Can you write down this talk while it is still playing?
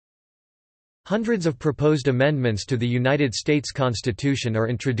Hundreds of proposed amendments to the United States Constitution are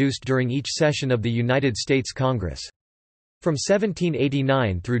introduced during each session of the United States Congress. From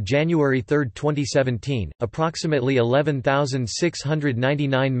 1789 through January 3, 2017, approximately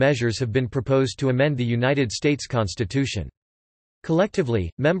 11,699 measures have been proposed to amend the United States Constitution. Collectively,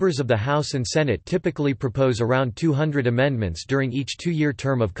 members of the House and Senate typically propose around 200 amendments during each two-year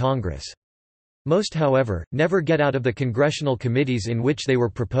term of Congress. Most, however, never get out of the congressional committees in which they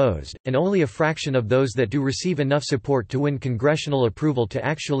were proposed, and only a fraction of those that do receive enough support to win congressional approval to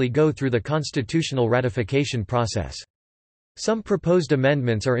actually go through the constitutional ratification process. Some proposed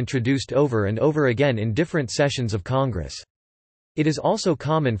amendments are introduced over and over again in different sessions of Congress. It is also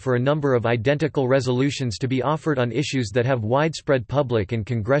common for a number of identical resolutions to be offered on issues that have widespread public and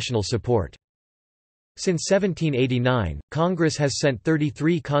congressional support. Since 1789, Congress has sent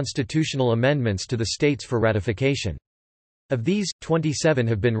 33 constitutional amendments to the states for ratification. Of these, 27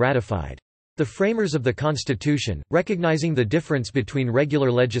 have been ratified. The framers of the Constitution, recognizing the difference between regular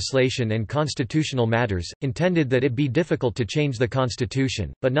legislation and constitutional matters, intended that it be difficult to change the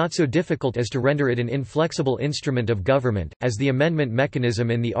Constitution, but not so difficult as to render it an inflexible instrument of government, as the amendment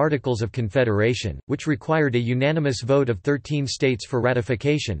mechanism in the Articles of Confederation, which required a unanimous vote of 13 states for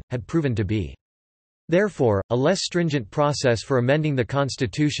ratification, had proven to be. Therefore, a less stringent process for amending the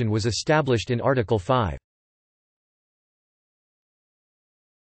Constitution was established in Article 5.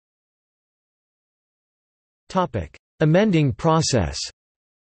 Amending process.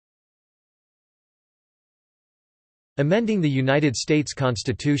 Amending the United States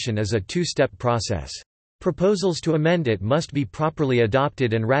Constitution is a two-step process. Proposals to amend it must be properly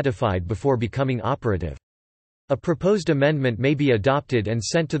adopted and ratified before becoming operative. A proposed amendment may be adopted and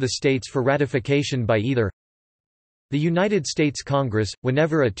sent to the states for ratification by either the United States Congress,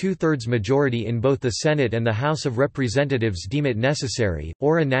 whenever a two-thirds majority in both the Senate and the House of Representatives deem it necessary,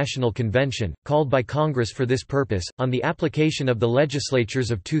 or a national convention, called by Congress for this purpose, on the application of the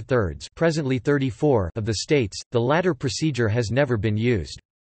legislatures of two-thirds, presently 34, of the states. The latter procedure has never been used.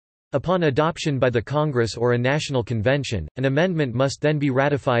 Upon adoption by the Congress or a national convention, an amendment must then be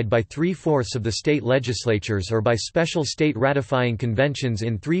ratified by 3/4 of the state legislatures or by special state ratifying conventions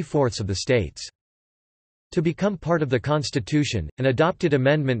in 3/4 of the states. To become part of the Constitution, an adopted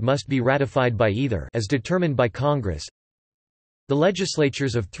amendment must be ratified by either, as determined by Congress, the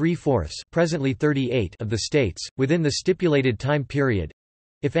legislatures of 3/4, presently 38, of the states, within the stipulated time period,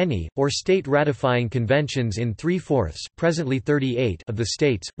 if any, or state ratifying conventions in 3/4, presently 38, of the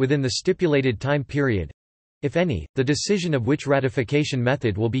states, within the stipulated time period, if any. The decision of which ratification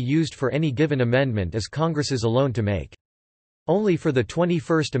method will be used for any given amendment is Congress's alone to make. Only for the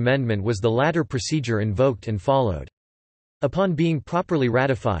 21st Amendment was the latter procedure invoked and followed. Upon being properly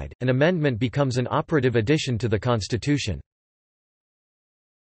ratified, an amendment becomes an operative addition to the Constitution.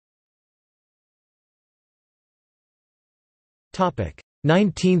 Topic: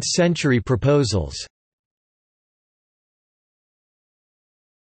 19th-century proposals.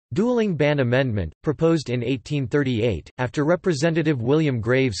 Dueling ban amendment, proposed in 1838, after Representative William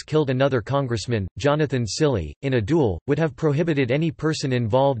Graves killed another congressman, Jonathan Cilley, in a duel, would have prohibited any person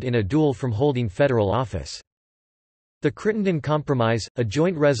involved in a duel from holding federal office. The Crittenden Compromise, a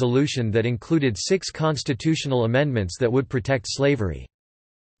joint resolution that included 6 constitutional amendments that would protect slavery.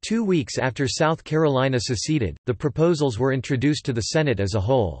 2 weeks after South Carolina seceded, the proposals were introduced to the Senate as a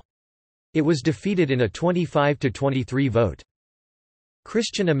whole. It was defeated in a 25-23 vote.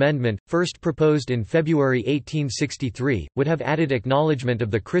 Christian Amendment, first proposed in February 1863, would have added acknowledgement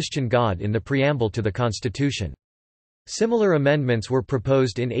of the Christian God in the preamble to the Constitution. Similar amendments were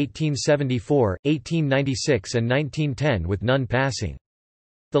proposed in 1874, 1896 and 1910 with none passing.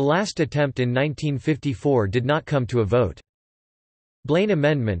 The last attempt in 1954 did not come to a vote. Blaine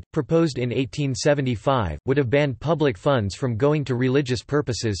Amendment, proposed in 1875, would have banned public funds from going to religious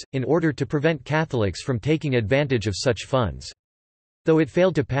purposes, in order to prevent Catholics from taking advantage of such funds. Though it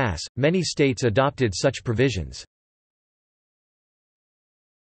failed to pass, many states adopted such provisions.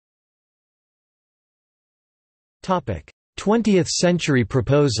 Topic: 20th-century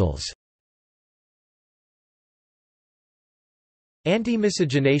proposals.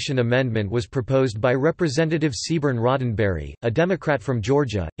 Anti-miscegenation amendment was proposed by Representative Seaborn Roddenberry, a Democrat from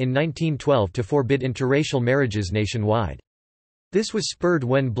Georgia, in 1912 to forbid interracial marriages nationwide. This was spurred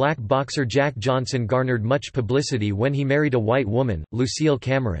when black boxer Jack Johnson garnered much publicity when he married a white woman, Lucille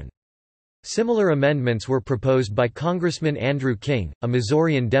Cameron. Similar amendments were proposed by Congressman Andrew King, a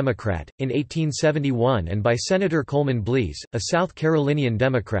Missourian Democrat, in 1871 and by Senator Coleman Blease, a South Carolinian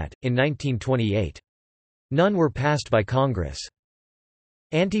Democrat, in 1928. None were passed by Congress.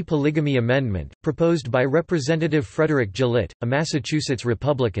 Anti-polygamy amendment, proposed by Representative Frederick Gillett, a Massachusetts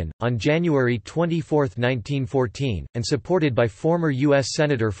Republican, on January 24, 1914, and supported by former U.S.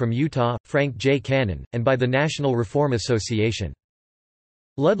 Senator from Utah, Frank J. Cannon, and by the National Reform Association.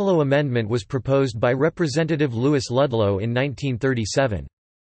 Ludlow Amendment was proposed by Representative Lewis Ludlow in 1937.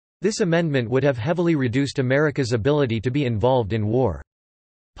 This amendment would have heavily reduced America's ability to be involved in war.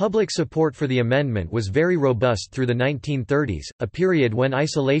 Public support for the amendment was very robust through the 1930s, a period when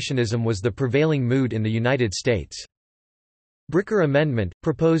isolationism was the prevailing mood in the United States. Bricker Amendment,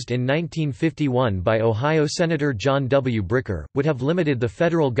 proposed in 1951 by Ohio Senator John W. Bricker, would have limited the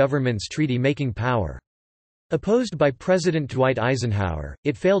federal government's treaty-making power. Opposed by President Dwight Eisenhower,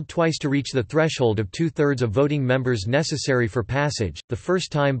 it failed twice to reach the threshold of two-thirds of voting members necessary for passage, the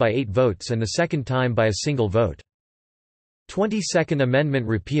first time by 8 votes and the second time by a single vote. 22nd Amendment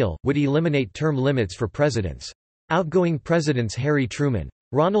repeal, would eliminate term limits for presidents. Outgoing presidents Harry Truman,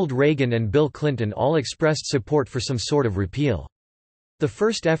 Ronald Reagan and Bill Clinton all expressed support for some sort of repeal. The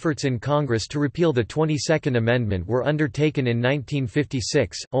first efforts in Congress to repeal the 22nd Amendment were undertaken in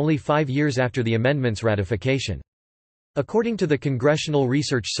 1956, only 5 years after the amendment's ratification. According to the Congressional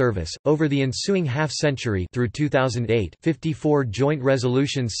Research Service, over the ensuing half-century through 2008, 54 joint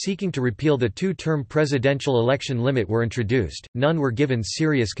resolutions seeking to repeal the two-term presidential election limit were introduced, none were given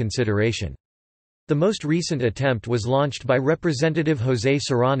serious consideration. The most recent attempt was launched by Representative José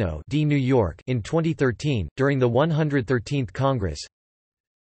Serrano D. New York in 2013, during the 113th Congress.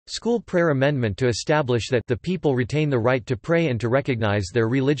 School Prayer Amendment to establish that the people retain the right to pray and to recognize their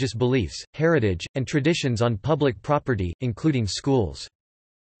religious beliefs, heritage, and traditions on public property, including schools.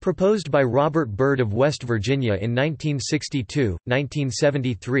 Proposed by Robert Byrd of West Virginia in 1962,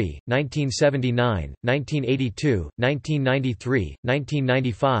 1973, 1979, 1982, 1993,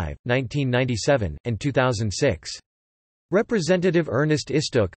 1995, 1997, and 2006. Representative Ernest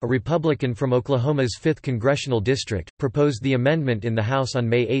Istook, a Republican from Oklahoma's 5th Congressional District, proposed the amendment in the House on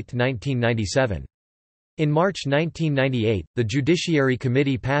May 8, 1997. In March 1998, the Judiciary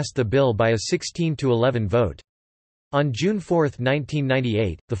Committee passed the bill by a 16-11 vote. On June 4,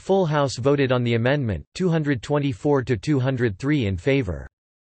 1998, the full House voted on the amendment, 224-203 in favor.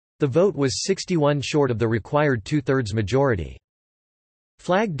 The vote was 61 short of the required two-thirds majority.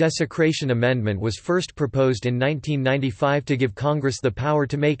 Flag Desecration Amendment was first proposed in 1995 to give Congress the power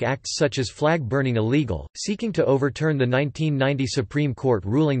to make acts such as flag burning illegal, seeking to overturn the 1990 Supreme Court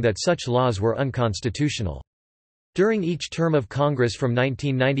ruling that such laws were unconstitutional. During each term of Congress from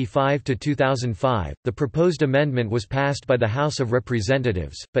 1995 to 2005, the proposed amendment was passed by the House of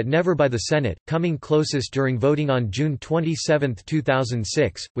Representatives, but never by the Senate, coming closest during voting on June 27,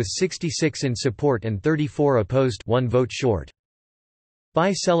 2006, with 66 in support and 34 opposed, 1 vote short.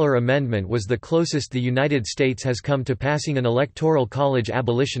 Buy-seller Amendment was the closest the United States has come to passing an Electoral College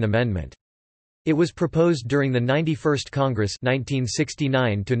abolition amendment. It was proposed during the 91st Congress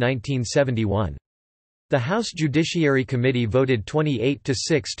 1969–1971. The House Judiciary Committee voted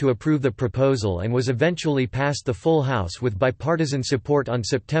 28-6 to approve the proposal and was eventually passed the full House with bipartisan support on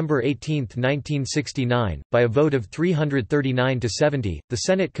September 18, 1969, by a vote of 339-70. The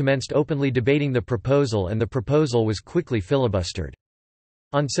Senate commenced openly debating the proposal and the proposal was quickly filibustered.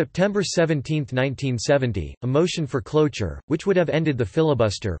 On September 17, 1970, a motion for cloture, which would have ended the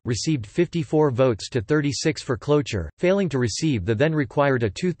filibuster, received 54 votes to 36 for cloture, failing to receive the then required a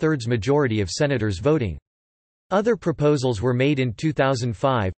two-thirds majority of senators voting. Other proposals were made in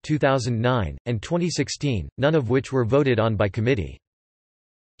 2005, 2009, and 2016, none of which were voted on by committee.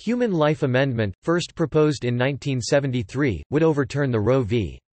 Human Life Amendment, first proposed in 1973, would overturn the Roe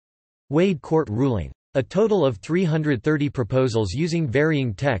v. Wade court ruling. A total of 330 proposals using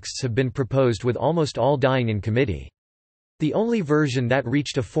varying texts have been proposed, with almost all dying in committee. The only version that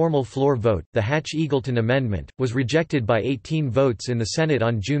reached a formal floor vote, the Hatch-Eagleton Amendment, was rejected by 18 votes in the Senate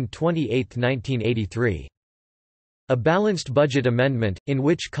on June 28, 1983. A Balanced Budget Amendment, in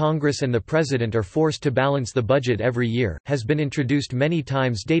which Congress and the President are forced to balance the budget every year, has been introduced many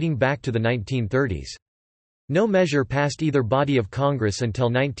times dating back to the 1930s. No measure passed either body of Congress until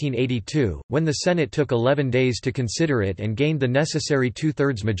 1982, when the Senate took 11 days to consider it and gained the necessary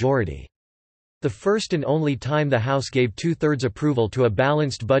two-thirds majority. The first and only time the House gave two-thirds approval to a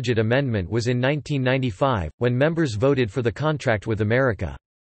balanced budget amendment was in 1995, when members voted for the contract with America.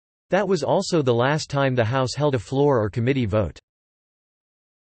 That was also the last time the House held a floor or committee vote.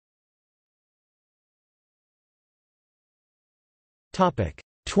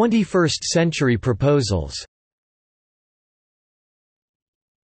 21st century proposals.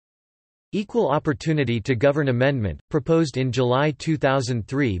 Equal Opportunity to Govern Amendment, proposed in July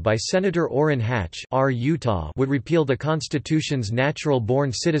 2003 by Senator Orrin Hatch R. Utah, would repeal the Constitution's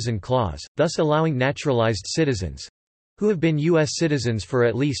natural-born citizen clause, thus allowing naturalized citizens—who have been U.S. citizens for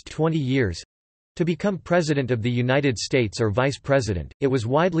at least 20 years—to become President of the United States or Vice President. It was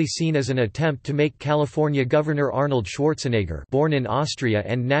widely seen as an attempt to make California Governor Arnold Schwarzenegger, born in Austria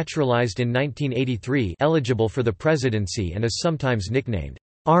and naturalized in 1983, eligible for the presidency and is sometimes nicknamed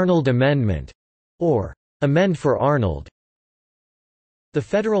Arnold Amendment, or Amend for Arnold. The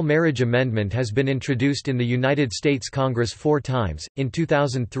Federal Marriage Amendment has been introduced in the United States Congress 4 times, in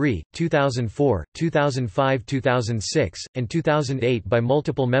 2003, 2004, 2005, 2006, and 2008 by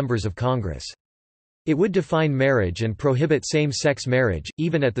multiple members of Congress. It would define marriage and prohibit same-sex marriage,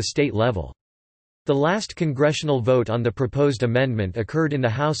 even at the state level. The last congressional vote on the proposed amendment occurred in the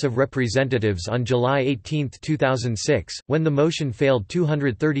House of Representatives on July 18, 2006, when the motion failed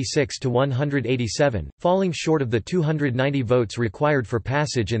 236 to 187, falling short of the 290 votes required for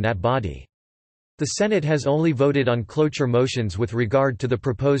passage in that body. The Senate has only voted on cloture motions with regard to the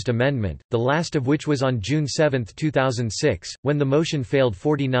proposed amendment, the last of which was on June 7, 2006, when the motion failed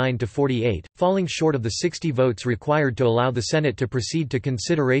 49 to 48, falling short of the 60 votes required to allow the Senate to proceed to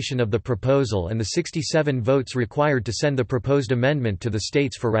consideration of the proposal and the 67 votes required to send the proposed amendment to the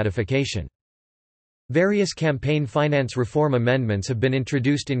states for ratification. Various campaign finance reform amendments have been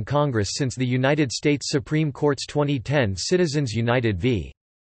introduced in Congress since the United States Supreme Court's 2010 Citizens United v.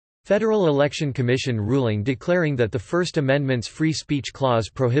 Federal Election Commission ruling declaring that the First Amendment's free speech clause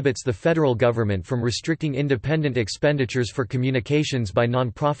prohibits the federal government from restricting independent expenditures for communications by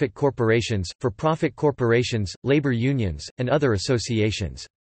non-profit corporations, for-profit corporations, labor unions, and other associations.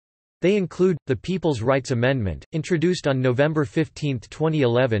 They include, the People's Rights Amendment, introduced on November 15,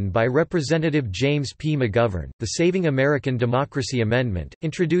 2011 by Representative James P. McGovern, the Saving American Democracy Amendment,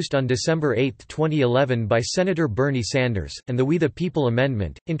 introduced on December 8, 2011 by Senator Bernie Sanders, and the We the People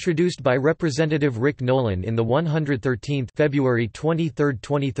Amendment, introduced by Representative Rick Nolan in the 113th February 23,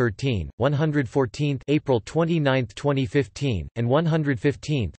 2013, 114th April 29, 2015, and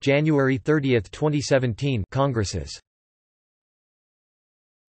 115th January 30, 2017 Congresses.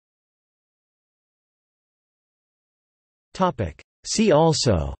 See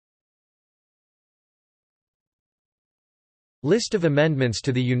also: List of amendments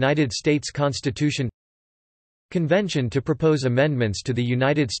to the United States Constitution, Convention to propose amendments to the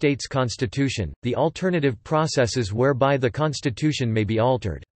United States Constitution, the alternative processes whereby the Constitution may be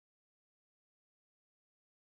altered.